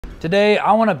Today,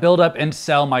 I want to build up and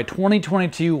sell my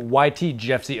 2022 YT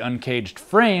Jeffsy uncaged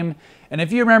frame. And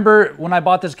if you remember, when I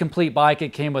bought this complete bike,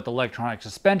 it came with electronic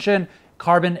suspension,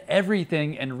 carbon,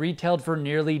 everything, and retailed for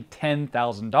nearly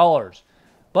 $10,000.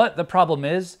 But the problem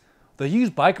is, the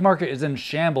used bike market is in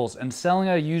shambles, and selling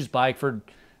a used bike for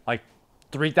like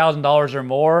 $3,000 or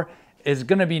more is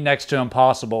going to be next to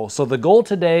impossible. So the goal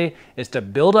today is to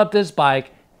build up this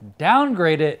bike,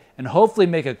 downgrade it, and hopefully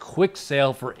make a quick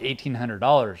sale for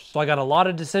 $1,800. So I got a lot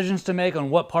of decisions to make on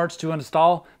what parts to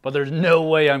install, but there's no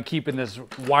way I'm keeping this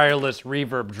wireless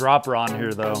reverb dropper on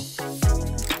here though.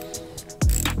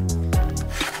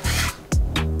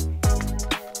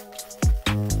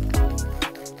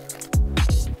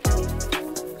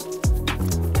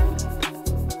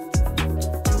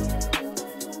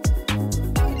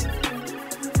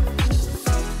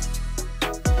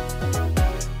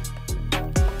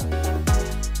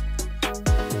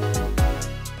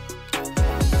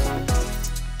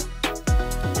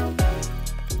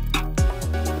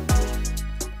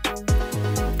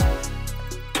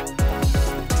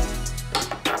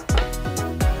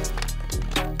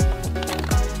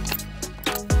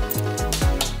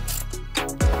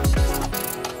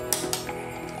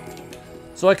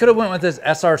 So I could have went with this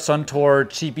SR Suntour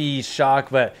cheapy shock,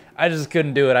 but I just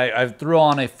couldn't do it. I threw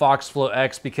on a Fox Flow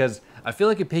X because I feel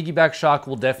like a piggyback shock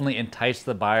will definitely entice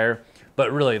the buyer.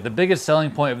 But really, the biggest selling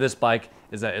point of this bike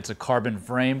is that it's a carbon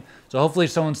frame. So hopefully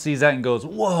someone sees that and goes,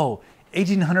 whoa,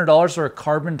 $1,800 for a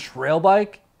carbon trail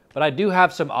bike? But I do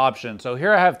have some options. So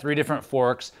here I have 3 different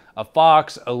forks, a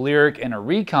Fox, a Lyric, and a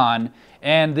Recon.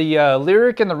 And the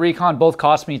Lyric and the Recon both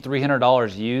cost me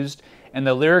 $300 used. And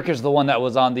the Lyric is the one that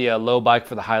was on the low bike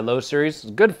for the high-low series. It's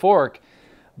a good fork,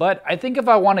 but I think if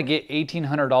I want to get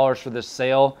 $1,800 for this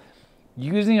sale,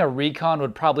 using a Recon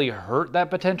would probably hurt that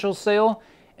potential sale.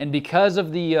 And because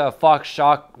of the Fox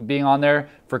shock being on there,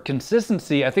 for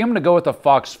consistency, I think I'm going to go with a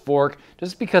Fox fork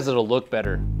just because it'll look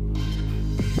better.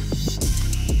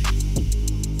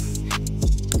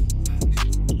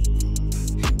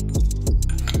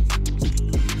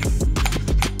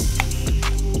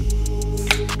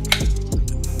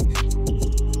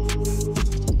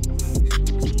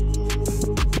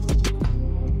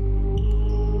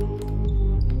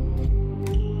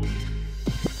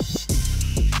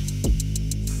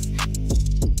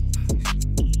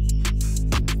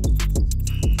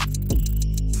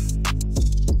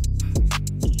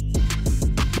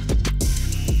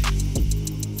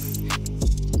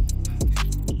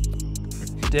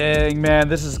 Dang, man,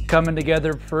 this is coming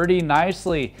together pretty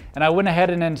nicely. And I went ahead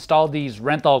and installed these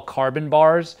Renthal carbon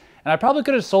bars. And I probably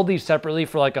could have sold these separately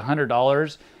for like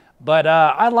 $100. But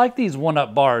I like these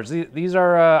one-up bars. These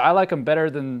are, I like them better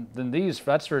than these,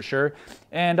 that's for sure.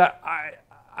 And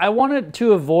I wanted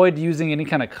to avoid using any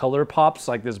kind of color pops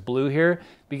like this blue here,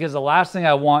 because the last thing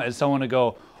I want is someone to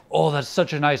go, oh, that's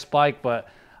such a nice bike, but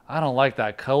I don't like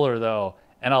that color though.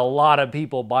 And a lot of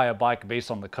people buy a bike based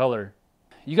on the color.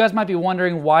 You guys might be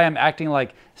wondering why I'm acting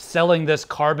like selling this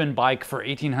carbon bike for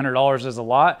 $1,800 is a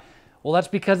lot. Well, that's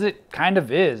because it kind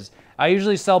of is. I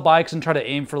usually sell bikes and try to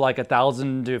aim for like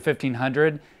 $1,000 to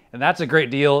 $1,500, and that's a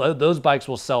great deal. Those bikes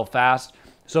will sell fast.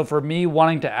 So for me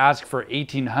wanting to ask for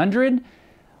 $1,800,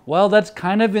 well, that's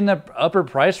kind of in the upper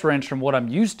price range from what I'm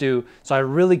used to, so I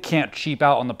really can't cheap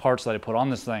out on the parts that I put on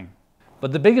this thing.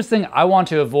 But the biggest thing I want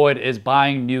to avoid is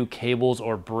buying new cables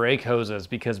or brake hoses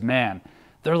because, man,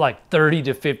 they're like 30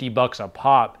 to 50 bucks a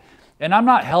pop. And I'm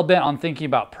not hell-bent on thinking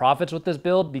about profits with this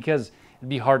build because it'd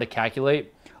be hard to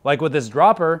calculate. Like with this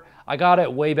dropper, I got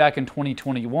it way back in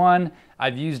 2021.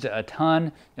 I've used it a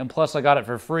ton, and plus I got it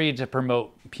for free to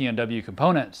promote P&W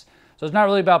components. So it's not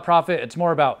really about profit, it's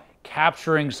more about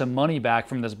capturing some money back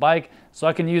from this bike so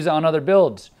I can use it on other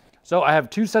builds. So I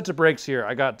have 2 sets of brakes here.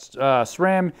 I got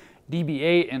SRAM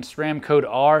DB8 and SRAM Code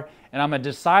R, and I'm gonna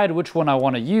decide which one I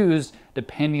wanna use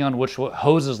depending on which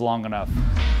hose is long enough.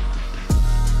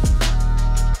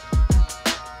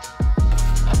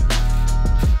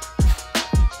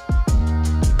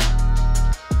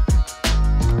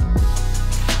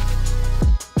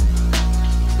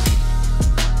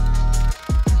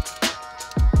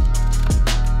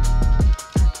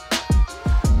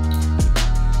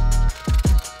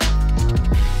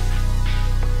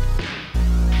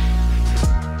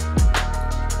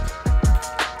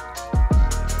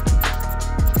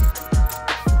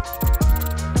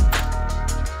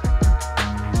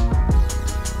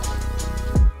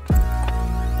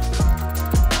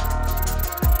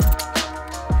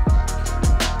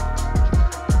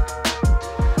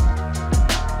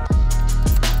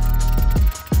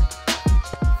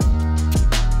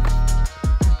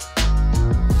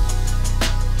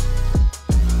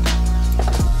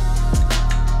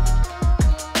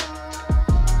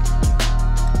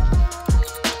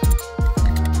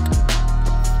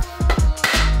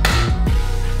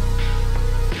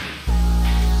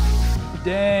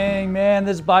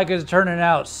 this bike is turning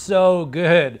out so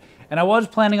good. And I was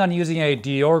planning on using a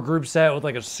DeVore group set with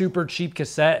like a super cheap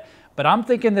cassette, but I'm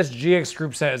thinking this GX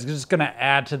group set is just gonna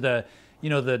add to the,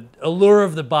 you know, the allure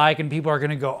of the bike, and people are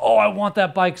gonna go, oh, I want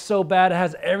that bike so bad, it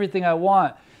has everything I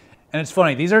want. And it's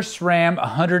funny, these are SRAM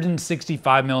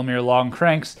 165mm long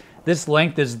cranks. This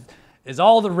length is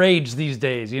all the rage these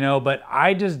days, you know, but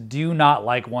I just do not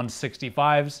like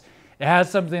 165s. It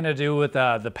has something to do with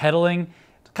the pedaling.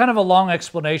 It's kind of a long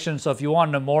explanation, so if you want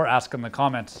to know more, ask in the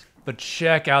comments. But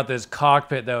check out this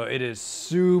cockpit though, it is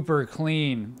super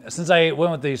clean. Since I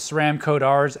went with the SRAM Code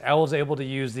Rs, I was able to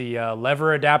use the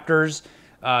lever adapters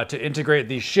to integrate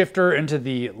the shifter into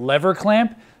the lever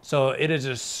clamp. So it is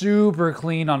just super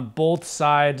clean on both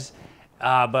sides.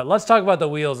 But let's talk about the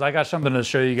wheels. I got something to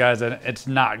show you guys and it's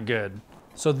not good.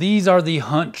 So these are the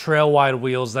Hunt trail wide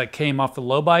wheels that came off the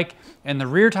low bike, and the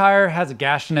rear tire has a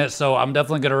gash in it, so I'm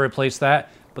definitely gonna replace that.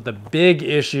 But the big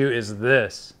issue is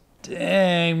this.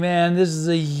 Dang, man, this is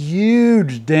a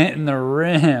huge dent in the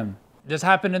rim. This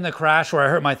happened in the crash where I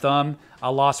hurt my thumb. I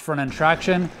lost front end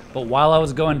traction, but while I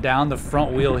was going down, the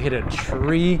front wheel hit a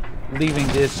tree, leaving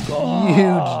this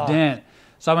huge dent.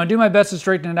 So I'm gonna do my best to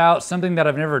straighten it out, something that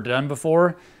I've never done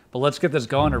before, but let's get this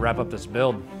going to wrap up this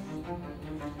build.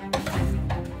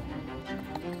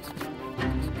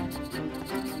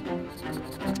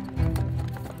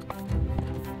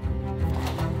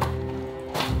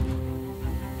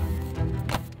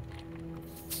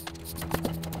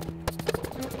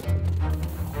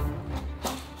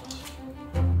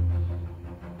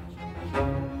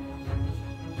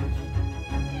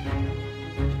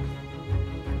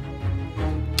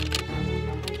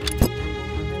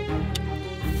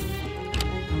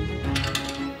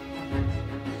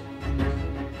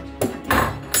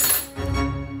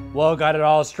 Well, got it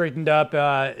all straightened up.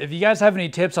 If you guys have any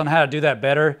tips on how to do that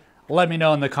better, let me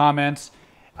know in the comments.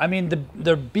 I mean,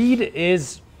 the bead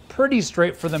is pretty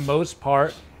straight for the most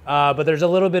part, but there's a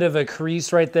little bit of a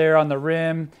crease right there on the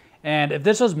rim. And if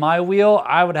this was my wheel,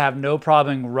 I would have no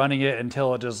problem running it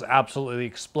until it just absolutely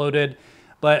exploded.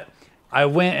 But I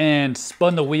went and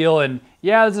spun the wheel, and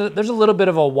yeah, there's a little bit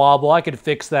of a wobble. I could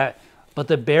fix that. But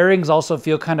the bearings also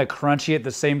feel kind of crunchy at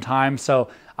the same time. So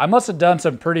I must have done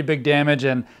some pretty big damage,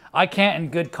 and I can't in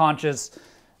good conscience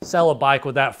sell a bike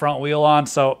with that front wheel on.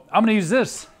 So I'm gonna use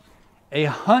this, a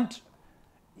Hunt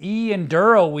E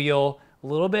Enduro wheel, a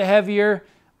little bit heavier,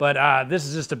 but this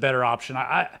is just a better option.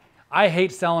 I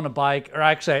hate selling a bike, or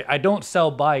actually I don't sell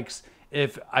bikes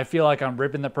if I feel like I'm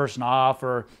ripping the person off,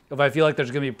 or if I feel like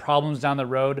there's gonna be problems down the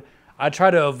road. I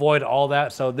try to avoid all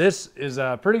that. So this is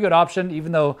a pretty good option,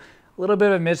 even though a little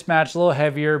bit of a mismatch, a little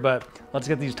heavier, but let's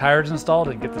get these tires installed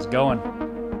and get this going.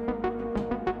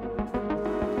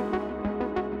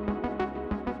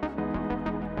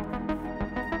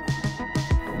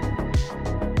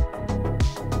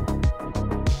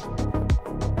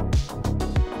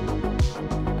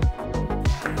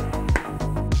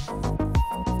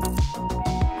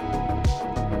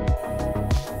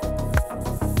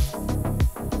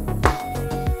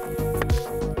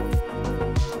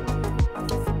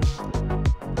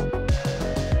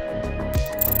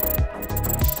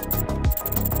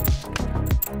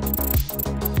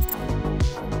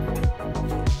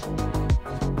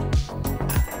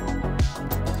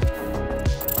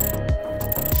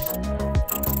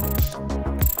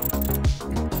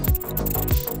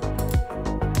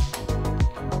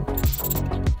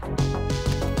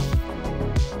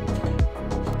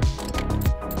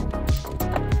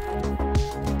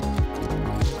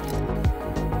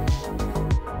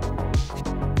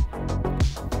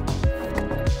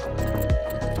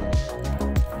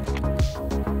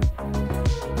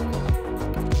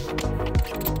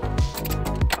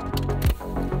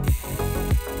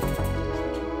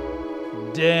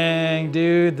 Dang,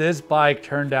 dude, this bike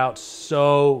turned out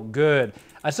so good.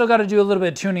 I still got to do a little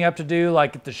bit of tuning up to do,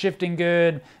 like get the shifting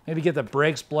good, maybe get the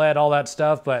brakes bled, all that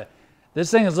stuff, but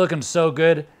this thing is looking so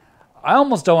good. I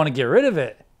almost don't want to get rid of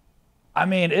it. I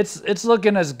mean, it's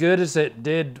looking as good as it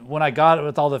did when I got it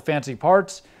with all the fancy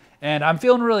parts, and I'm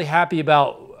feeling really happy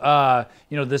about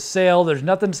you know, the sale. There's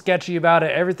nothing sketchy about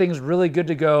it. Everything's really good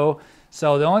to go.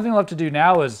 So the only thing left to do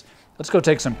now is let's go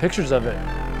take some pictures of it.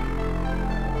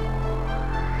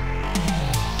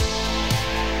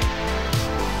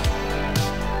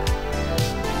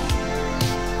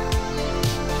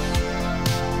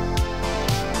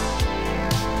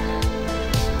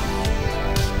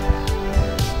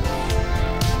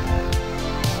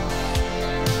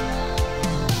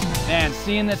 Man,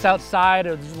 seeing this outside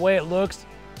of the way it looks,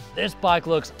 this bike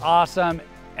looks awesome.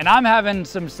 And I'm having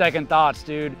some second thoughts,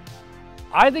 dude.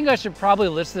 I think I should probably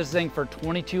list this thing for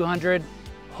 $2,200.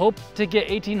 hope to get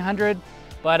 1800.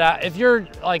 But if you're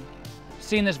like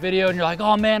seeing this video and you're like,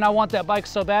 oh man, I want that bike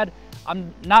so bad,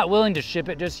 I'm not willing to ship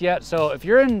it just yet. So if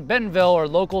you're in Bentonville or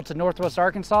local to Northwest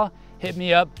Arkansas, hit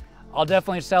me up. I'll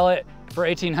definitely sell it for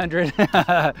 1800.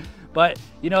 But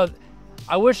you know,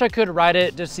 I wish I could ride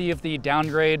it to see if the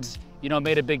downgrades, you know,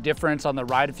 made a big difference on the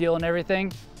ride feel and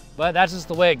everything. But that's just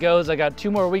the way it goes. I got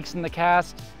 2 more weeks in the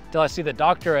cast till I see the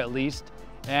doctor at least.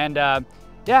 And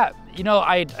yeah, you know,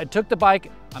 I took the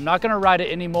bike. I'm not gonna ride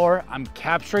it anymore. I'm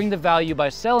capturing the value by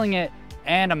selling it,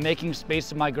 and I'm making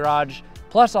space in my garage.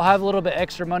 Plus I'll have a little bit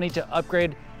extra money to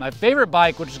upgrade my favorite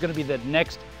bike, which is gonna be the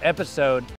next episode.